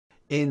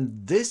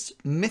In this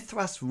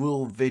Mythras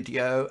rule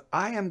video,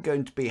 I am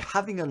going to be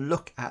having a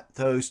look at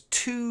those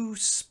two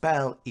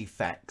spell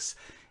effects,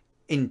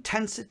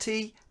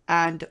 intensity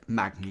and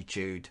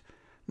magnitude.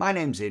 My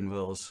name's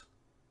Inwils,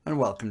 and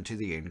welcome to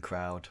the In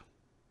Crowd.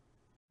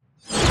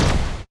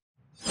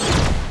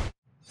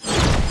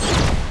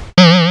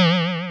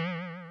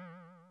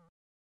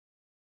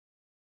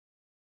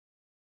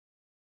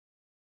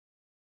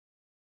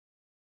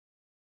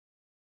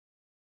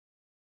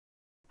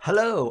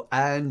 Hello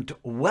and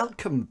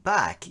welcome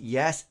back.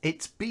 Yes,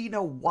 it's been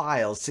a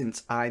while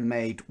since I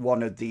made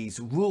one of these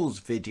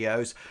rules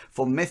videos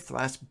for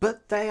Mythras,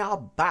 but they are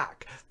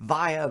back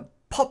via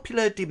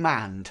popular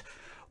demand.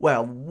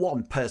 Well,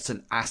 one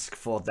person asked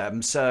for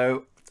them,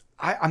 so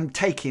I'm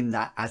taking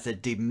that as a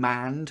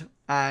demand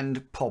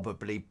and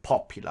probably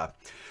popular.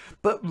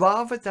 But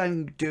rather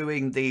than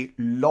doing the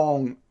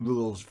long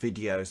rules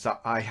videos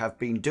that I have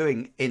been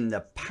doing in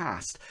the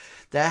past,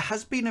 there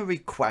has been a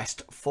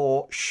request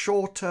for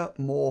shorter,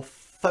 more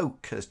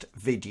focused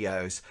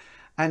videos.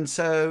 And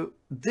so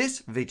this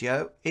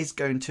video is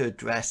going to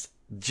address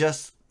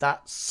just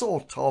that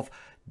sort of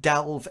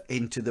delve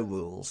into the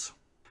rules.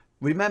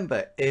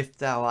 Remember, if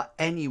there are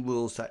any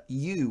rules that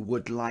you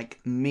would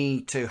like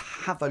me to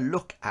have a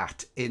look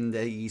at in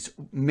these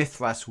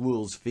Mythras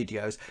rules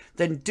videos,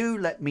 then do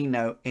let me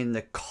know in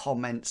the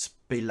comments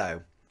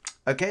below.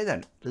 Okay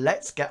then,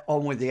 let's get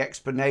on with the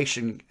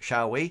explanation,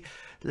 shall we?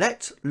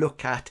 Let's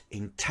look at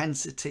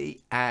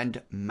intensity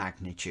and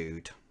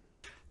magnitude.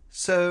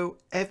 So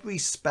every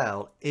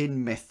spell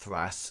in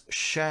Mythras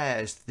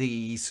shares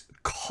these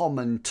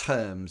common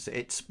terms,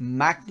 its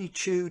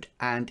magnitude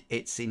and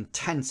its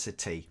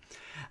intensity.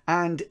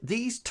 And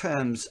these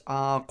terms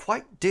are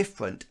quite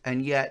different,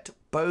 and yet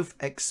both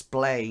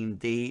explain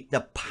the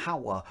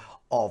power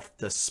of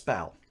the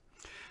spell.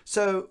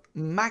 So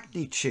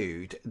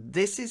magnitude,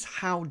 this is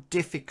how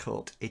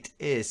difficult it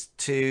is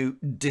to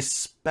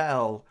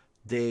dispel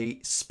the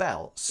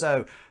spell.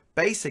 So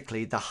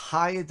basically, the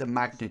higher the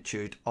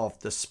magnitude of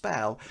the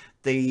spell,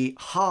 the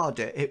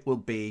harder it will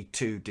be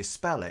to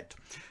dispel it.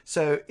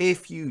 So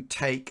if you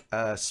take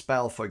a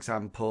spell, for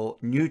example,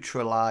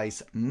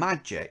 neutralize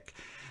magic,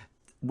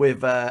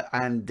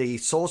 and the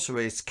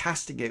sorcerer is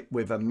casting it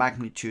with a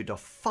magnitude of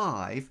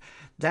 5,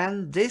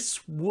 then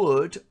this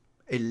would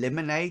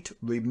eliminate,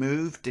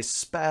 remove,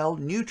 dispel,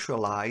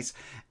 neutralize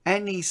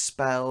any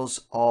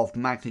spells of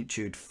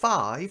magnitude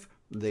 5,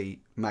 the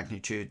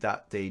magnitude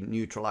that the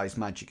neutralized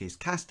magic is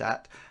cast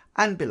at,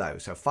 and below.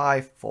 So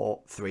 5, 4,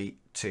 3,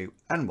 2,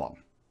 and 1.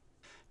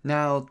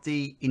 Now,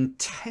 the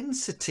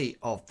intensity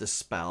of the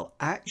spell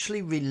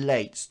actually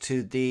relates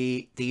to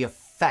the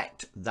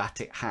effect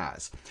that it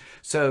has.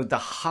 So the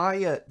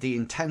higher the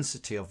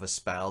intensity of a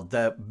spell,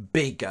 the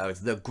bigger,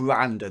 the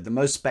grander, the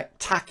most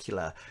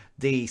spectacular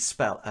the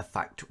spell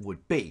effect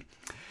would be.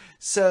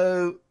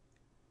 So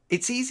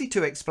it's easy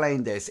to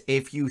explain this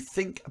if you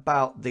think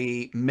about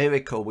the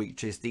miracle,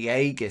 which is the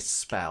Aegis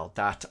spell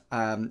that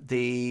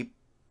the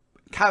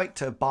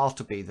character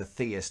Bartleby the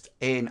Theist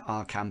in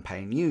our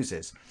campaign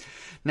uses.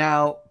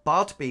 Now,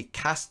 Bartleby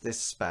casts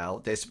this spell,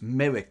 this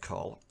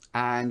miracle,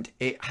 and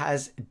it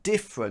has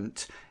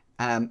different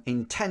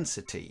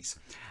intensities.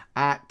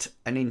 At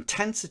an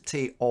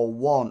intensity or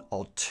 1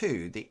 or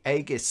 2, the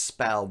Aegis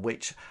spell,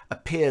 which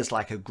appears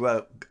like a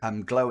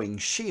glowing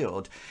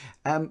shield,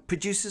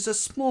 produces a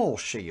small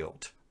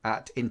shield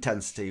at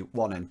intensity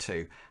 1 and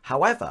 2.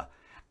 However,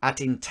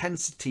 at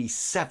intensity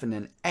 7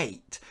 and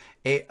 8,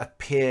 it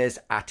appears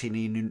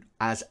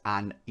as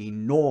an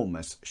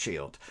enormous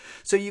shield.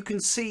 So you can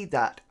see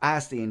that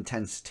as the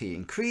intensity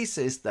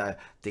increases, the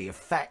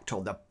effect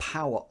or the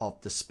power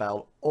of the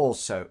spell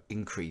also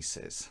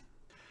increases.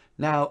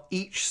 Now,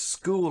 each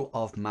school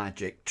of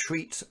magic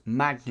treats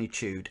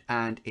magnitude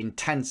and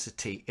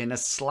intensity in a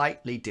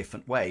slightly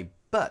different way,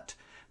 but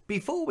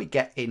before we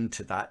get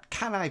into that,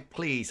 can I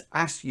please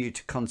ask you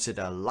to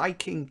consider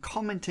liking,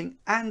 commenting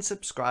and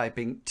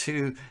subscribing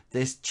to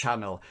this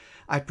channel.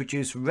 I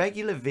produce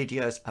regular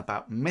videos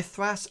about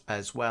Mythras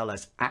as well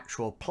as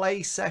actual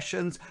play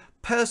sessions,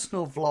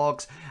 personal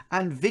vlogs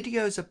and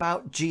videos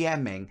about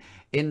GMing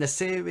in the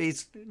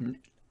series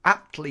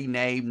aptly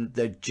named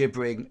the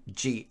Gibbering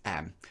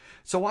GM.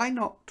 So why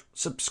not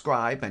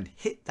subscribe and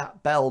hit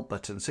that bell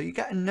button so you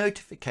get a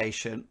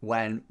notification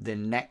when the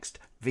next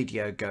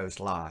video goes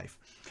live.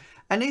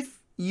 And if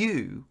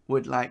you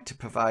would like to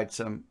provide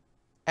some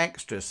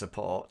extra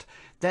support,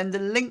 then the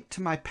link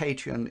to my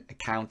Patreon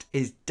account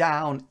is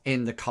down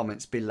in the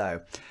comments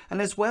below.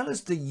 And as well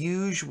as the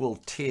usual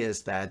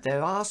tiers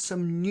there are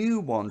some new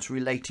ones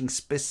relating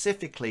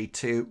specifically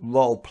to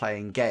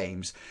role-playing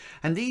games.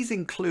 And these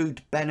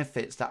include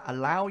benefits that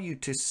allow you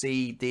to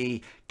see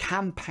the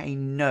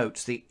campaign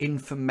notes, the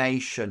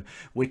information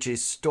which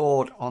is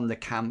stored on the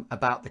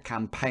about the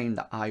campaign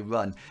that I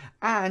run.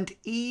 And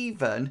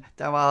even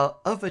there are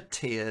other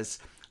tiers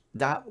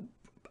that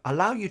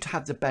allow you to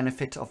have the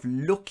benefit of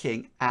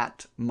looking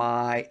at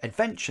my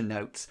adventure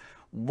notes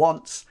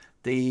once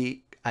the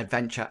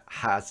adventure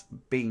has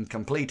been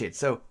completed.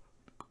 So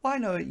why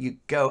don't you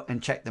go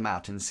and check them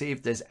out and see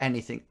if there's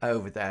anything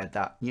over there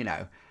that, you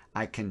know,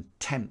 I can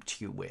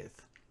tempt you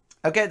with.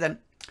 Okay then,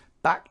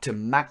 back to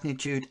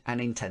magnitude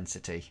and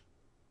intensity.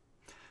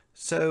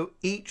 So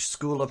each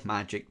school of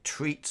magic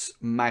treats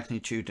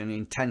magnitude and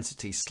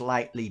intensity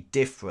slightly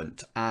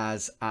different,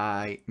 as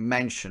I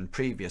mentioned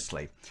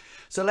previously.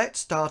 So let's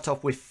start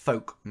off with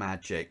folk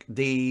magic,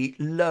 the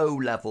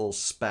low-level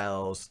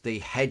spells, the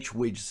hedge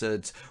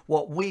wizards,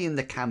 what we in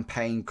the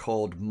campaign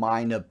called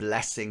minor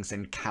blessings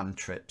and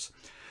cantrips.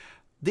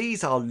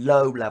 These are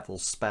low-level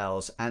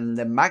spells, and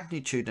the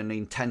magnitude and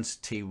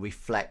intensity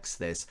reflects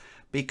this,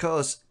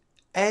 because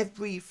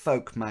every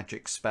folk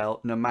magic spell,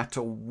 no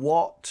matter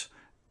what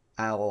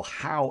or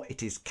how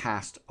it is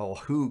cast or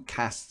who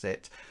casts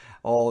it,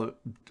 or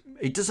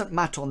it doesn't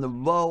matter on the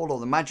roll or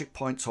the magic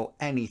points or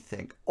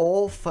anything,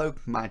 all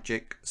folk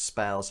magic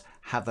spells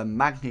have a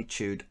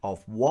magnitude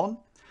of 1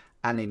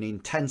 and an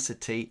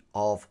intensity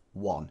of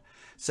 1.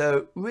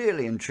 So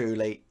really and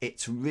truly,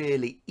 it's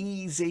really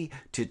easy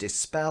to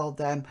dispel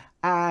them,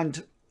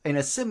 and in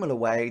a similar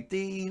way,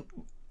 the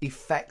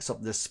effects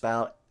of the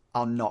spell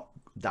are not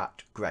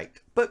that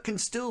great, but can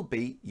still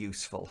be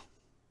useful.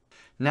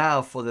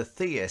 Now for the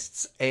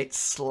theists, it's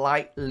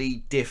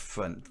slightly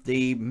different.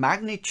 The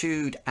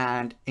magnitude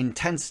and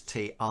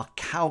intensity are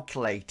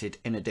calculated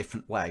in a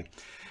different way.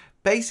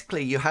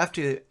 Basically, you have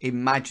to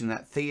imagine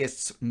that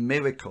theists'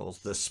 miracles,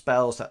 the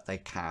spells that they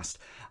cast,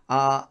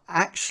 are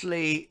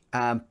actually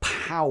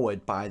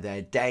powered by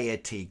their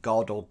deity,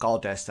 god or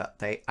goddess that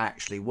they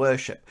actually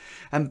worship.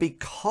 And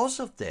because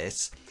of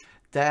this,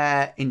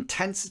 their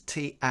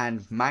intensity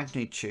and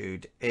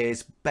magnitude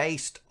is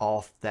based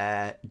off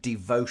their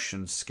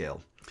devotion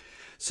skill.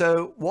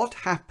 So what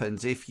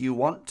happens if you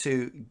want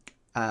to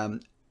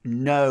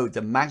know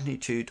the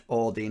magnitude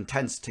or the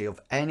intensity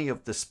of any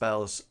of the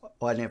spells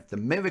or any of the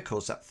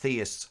miracles that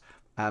theists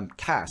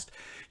cast?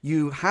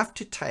 You have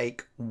to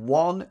take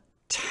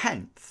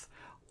 1/10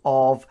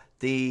 of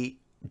the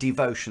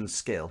devotion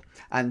skill,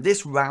 and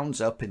this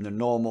rounds up in the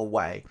normal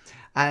way,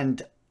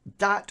 and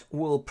that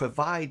will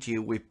provide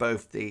you with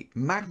both the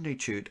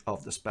magnitude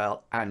of the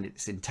spell and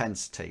its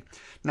intensity.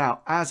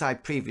 Now, as I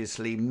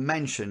previously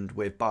mentioned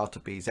with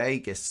Bartleby's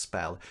Aegis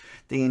spell,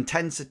 the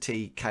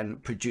intensity can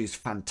produce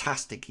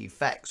fantastic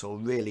effects or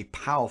really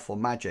powerful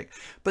magic,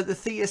 but the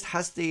theist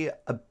has the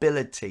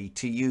ability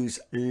to use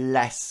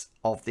less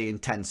of the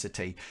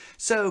intensity.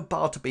 So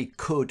Bartleby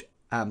could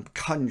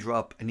conjure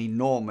up an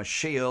enormous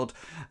shield,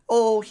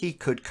 or he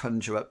could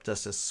conjure up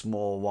just a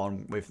small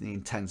one with the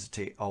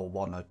intensity of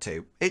 1 or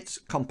 2. It's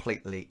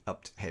completely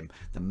up to him.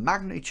 The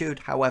magnitude,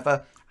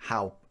 however,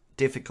 how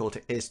difficult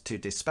it is to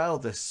dispel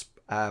this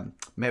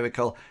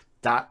miracle,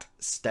 that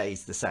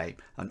stays the same.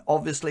 And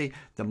obviously,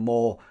 the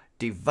more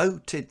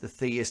devoted the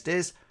theist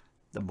is,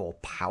 the more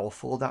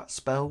powerful that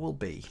spell will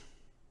be.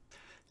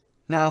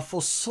 Now,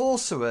 for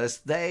sorcerers,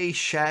 they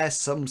share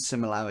some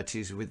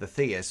similarities with the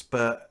theist,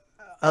 but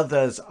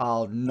others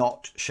are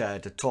not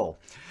shared at all.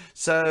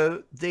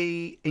 So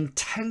the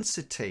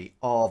intensity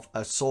of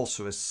a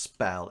sorcerer's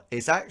spell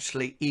is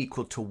actually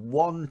equal to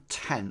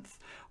 1/10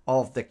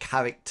 of the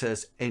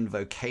character's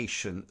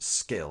invocation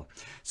skill.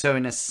 So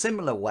in a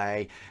similar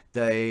way,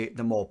 the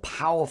more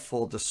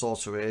powerful the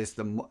sorcerer is,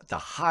 the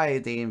higher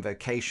the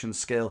invocation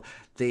skill,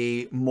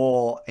 the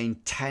more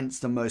intense,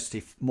 the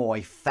more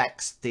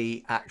effects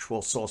the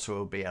actual sorcerer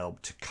will be able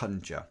to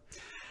conjure.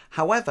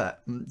 However,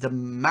 the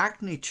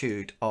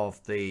magnitude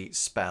of the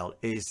spell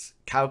is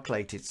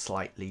calculated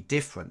slightly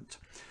different.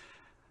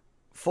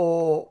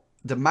 For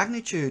the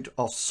magnitude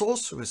of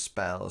sorcerer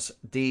spells,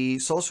 the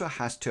sorcerer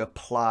has to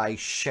apply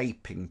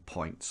shaping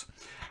points.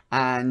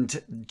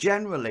 And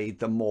generally,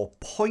 the more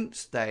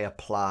points they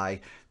apply,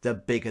 the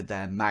bigger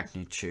their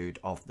magnitude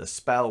of the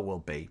spell will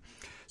be.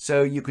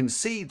 So you can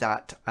see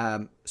that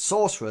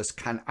sorcerers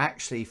can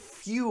actually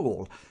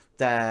fuel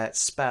their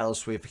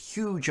spells with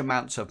huge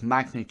amounts of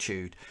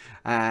magnitude,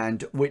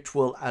 and which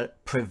will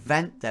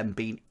prevent them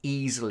being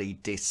easily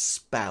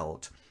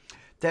dispelled.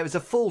 There is a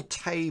full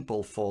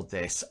table for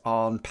this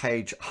on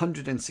page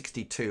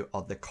 162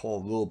 of the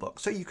core rulebook,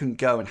 so you can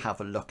go and have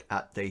a look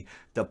at the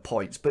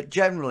points. But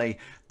generally,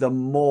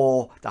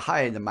 the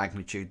higher the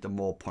magnitude, the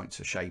more points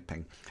of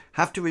shaping.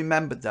 Have to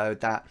remember though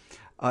that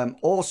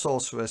all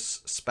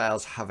sorceress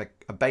spells have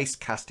a base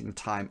casting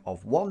time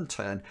of 1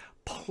 turn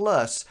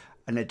plus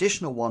an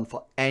additional one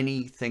for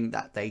anything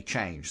that they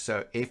change.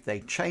 So if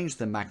they change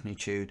the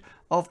magnitude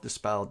of the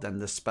spell, then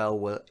the spell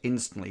will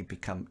instantly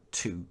become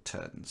 2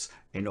 turns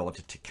in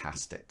order to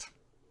cast it.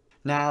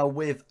 Now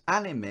with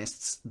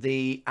animists,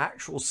 the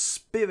actual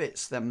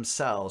spirits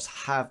themselves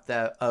have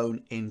their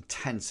own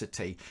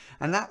intensity,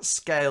 and that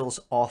scales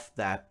off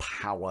their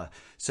power.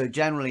 So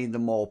generally, the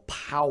more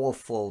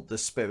powerful the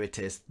spirit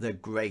is, the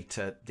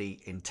greater the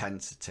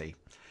intensity.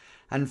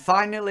 And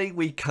finally,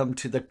 we come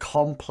to the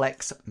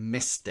complex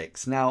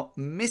mystics. Now,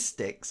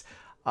 mystics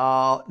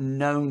are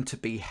known to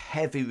be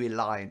heavily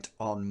reliant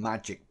on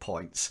magic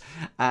points,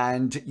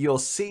 and you'll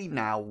see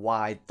now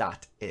why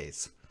that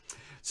is.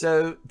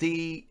 So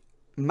the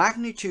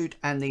magnitude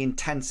and the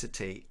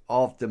intensity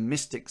of the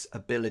mystic's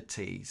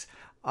abilities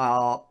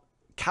are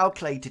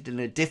calculated in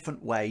a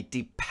different way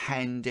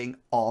depending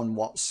on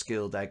what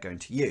skill they're going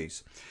to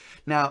use.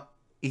 Now,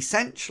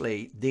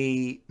 essentially,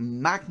 the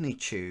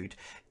magnitude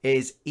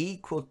is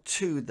equal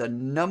to the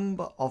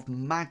number of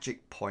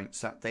magic points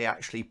that they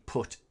actually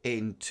put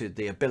into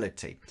the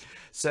ability.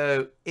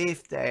 So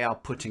if they are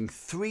putting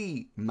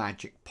 3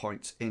 magic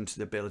points into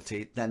the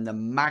ability, then the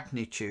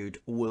magnitude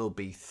will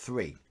be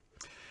 3.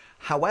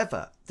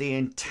 However, the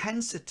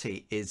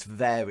intensity is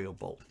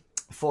variable.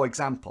 For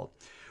example,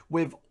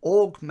 with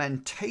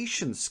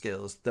augmentation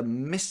skills, the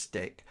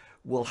mystic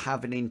will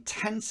have an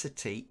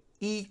intensity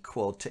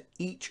equal to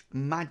each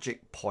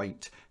magic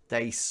point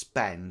they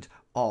spend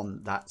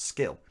on that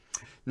skill.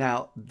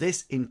 Now,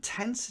 this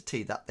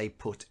intensity that they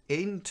put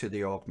into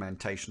the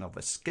augmentation of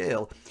a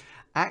skill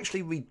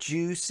actually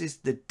reduces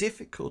the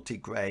difficulty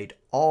grade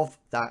of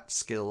that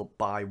skill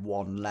by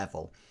 1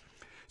 level.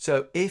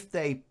 So if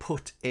they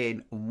put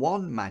in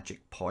 1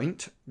 magic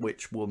point,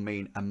 which will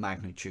mean a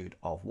magnitude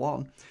of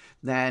 1,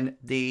 then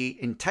the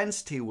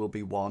intensity will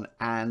be 1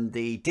 and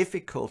the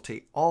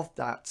difficulty of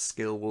that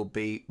skill will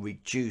be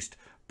reduced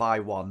by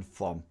 1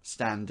 from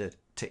standard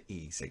to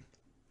easy.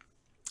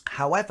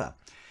 However,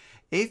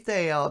 if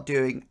they are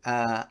doing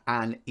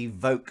an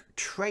evoke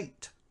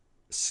trait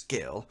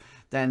skill,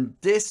 then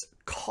this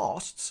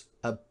costs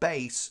a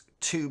base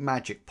 2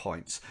 magic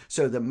points.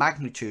 So the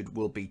magnitude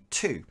will be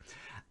 2.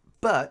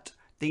 But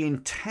the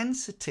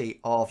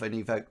intensity of an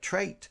evoke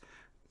trait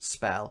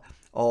spell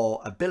or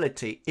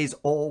ability is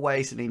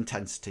always an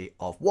intensity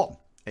of 1.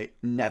 It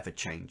never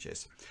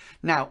changes.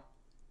 Now,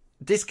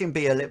 this can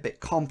be a little bit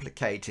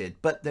complicated,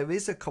 but there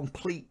is a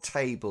complete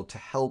table to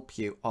help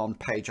you on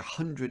page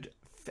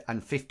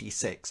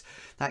 156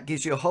 that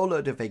gives you a whole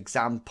load of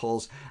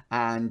examples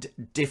and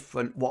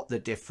what the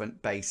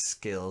different base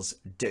skills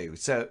do.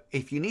 So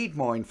if you need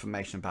more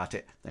information about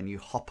it, then you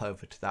hop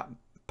over to that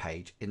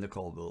page in the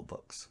core rule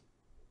books.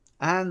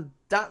 And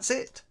that's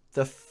it.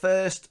 The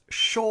first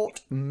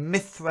short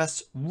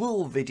Mythras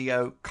rule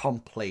video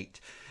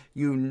complete.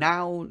 You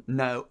now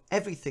know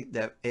everything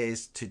there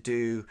is to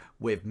do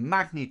with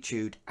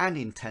magnitude and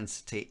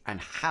intensity and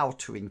how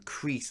to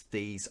increase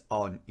these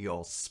on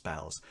your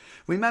spells.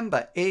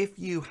 Remember, if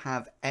you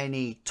have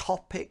any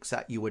topics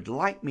that you would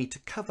like me to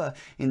cover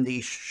in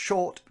these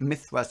short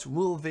Mythras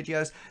rule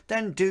videos,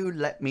 then do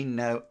let me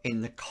know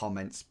in the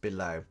comments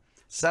below.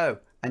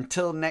 So,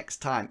 until next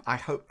time, I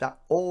hope that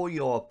all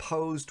your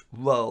opposed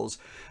rolls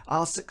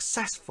are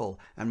successful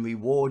and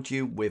reward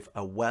you with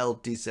a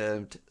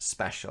well-deserved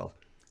special.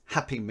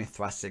 Happy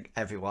Mythrasing,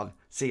 everyone.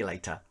 See you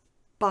later.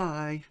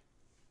 Bye.